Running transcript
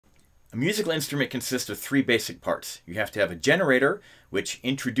A musical instrument consists of three basic parts. You have to have a generator, which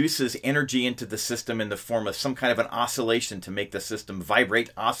introduces energy into the system in the form of some kind of an oscillation to make the system vibrate,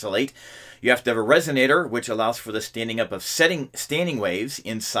 oscillate. You have to have a resonator, which allows for the standing up of standing waves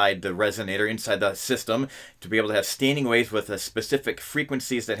inside the resonator, inside the system, to be able to have standing waves with specific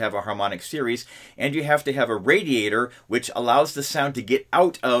frequencies that have a harmonic series. And you have to have a radiator, which allows the sound to get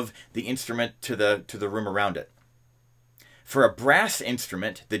out of the instrument to the room around it. For a brass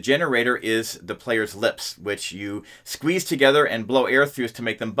instrument, the generator is the player's lips, which you squeeze together and blow air through to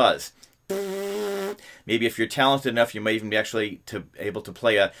make them buzz. Maybe if you're talented enough, you might even be actually able to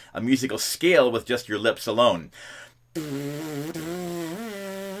play a musical scale with just your lips alone.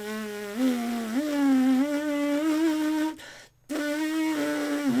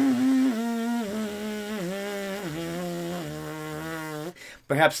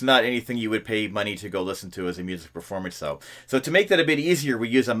 Perhaps not anything you would pay money to go listen to as a music performance, though. So to make that a bit easier, we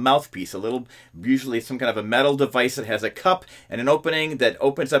use a mouthpiece, usually some kind of a metal device that has a cup and an opening that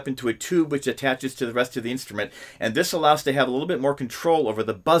opens up into a tube which attaches to the rest of the instrument. And this allows us to have a little bit more control over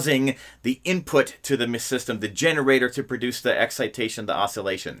the buzzing, the input to the system, the generator to produce the excitation, the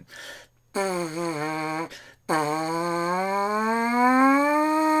oscillation. In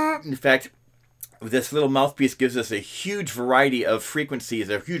fact, this little mouthpiece gives us a huge variety of frequencies,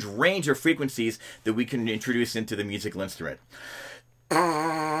 a huge range of frequencies that we can introduce into the musical instrument.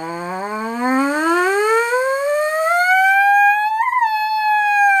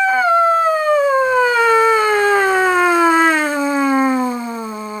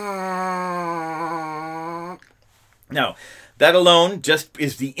 Now, that alone just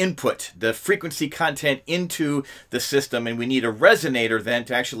is the input, the frequency content into the system, and we need a resonator then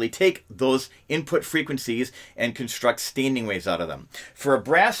to actually take those input frequencies and construct standing waves out of them. For a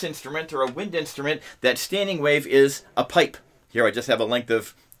brass instrument or a wind instrument, that standing wave is a pipe. Here I just have a length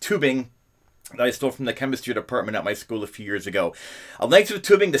of tubing that I stole from the chemistry department at my school a few years ago. A length of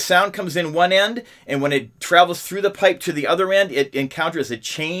tubing, the sound comes in one end, and when it travels through the pipe to the other end, it encounters a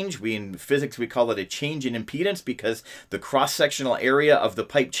change. In physics, we call it a change in impedance because the cross-sectional area of the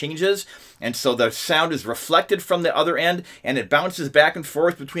pipe changes, and so the sound is reflected from the other end, and it bounces back and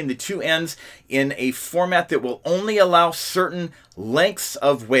forth between the two ends in a format that will only allow certain lengths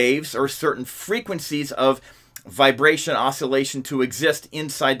of waves or certain frequencies of vibration, oscillation to exist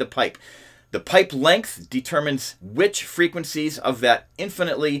inside the pipe. The pipe length determines which frequencies of that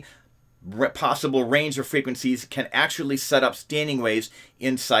infinitely possible range of frequencies can actually set up standing waves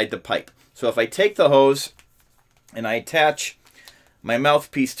inside the pipe. So if I take the hose and I attach my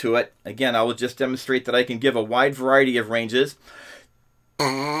mouthpiece to it, again, I will just demonstrate that I can give a wide variety of ranges. And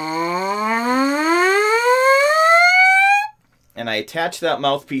I attach that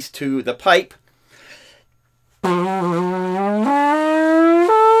mouthpiece to the pipe.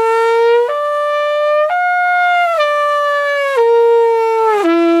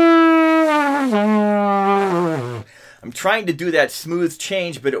 I'm trying to do that smooth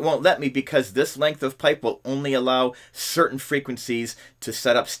change, but it won't let me because this length of pipe will only allow certain frequencies to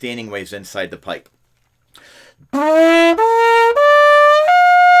set up standing waves inside the pipe.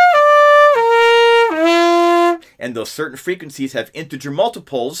 And those certain frequencies have integer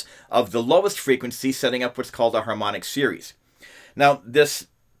multiples of the lowest frequency, setting up what's called a harmonic series. Now, this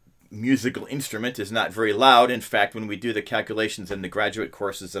musical instrument is not very loud. In fact, when we do the calculations in the graduate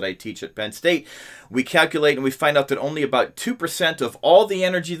courses that I teach at Penn State, we calculate and we find out that only about 2% of all the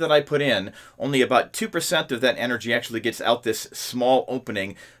energy that I put in, only about 2% of that energy actually gets out this small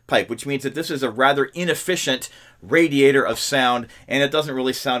opening pipe, which means that this is a rather inefficient radiator of sound, and it doesn't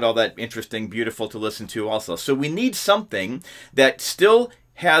really sound all that interesting, beautiful to listen to also. So we need something that still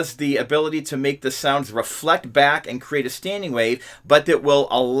has the ability to make the sounds reflect back and create a standing wave, but that will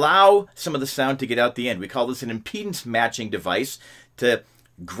allow some of the sound to get out the end. We call this an impedance matching device to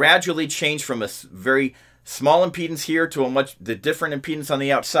gradually change from a very small impedance here to the different impedance on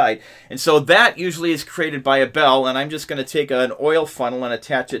the outside. And so that usually is created by a bell, and I'm just going to take an oil funnel and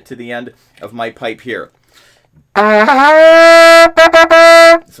attach it to the end of my pipe here. So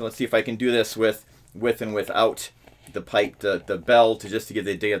let's see if I can do this with and without the pipe, the bell, just to give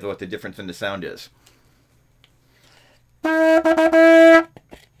the idea of what the difference in the sound is. A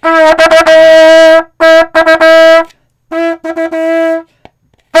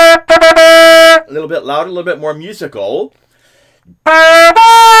little bit louder, a little bit more musical.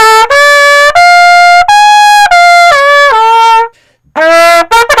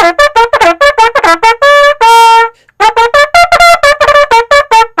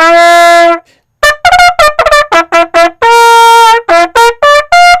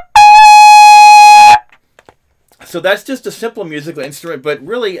 So that's just a simple musical instrument, but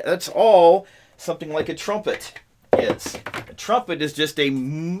really that's all something like a trumpet is. A trumpet is just a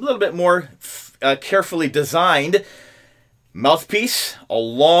little bit more carefully designed mouthpiece, a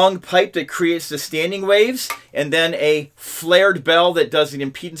long pipe that creates the standing waves, and then a flared bell that does the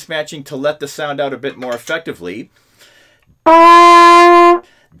impedance matching to let the sound out a bit more effectively.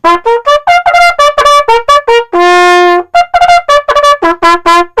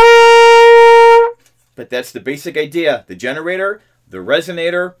 But that's the basic idea: the generator, the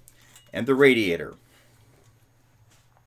resonator, and the radiator.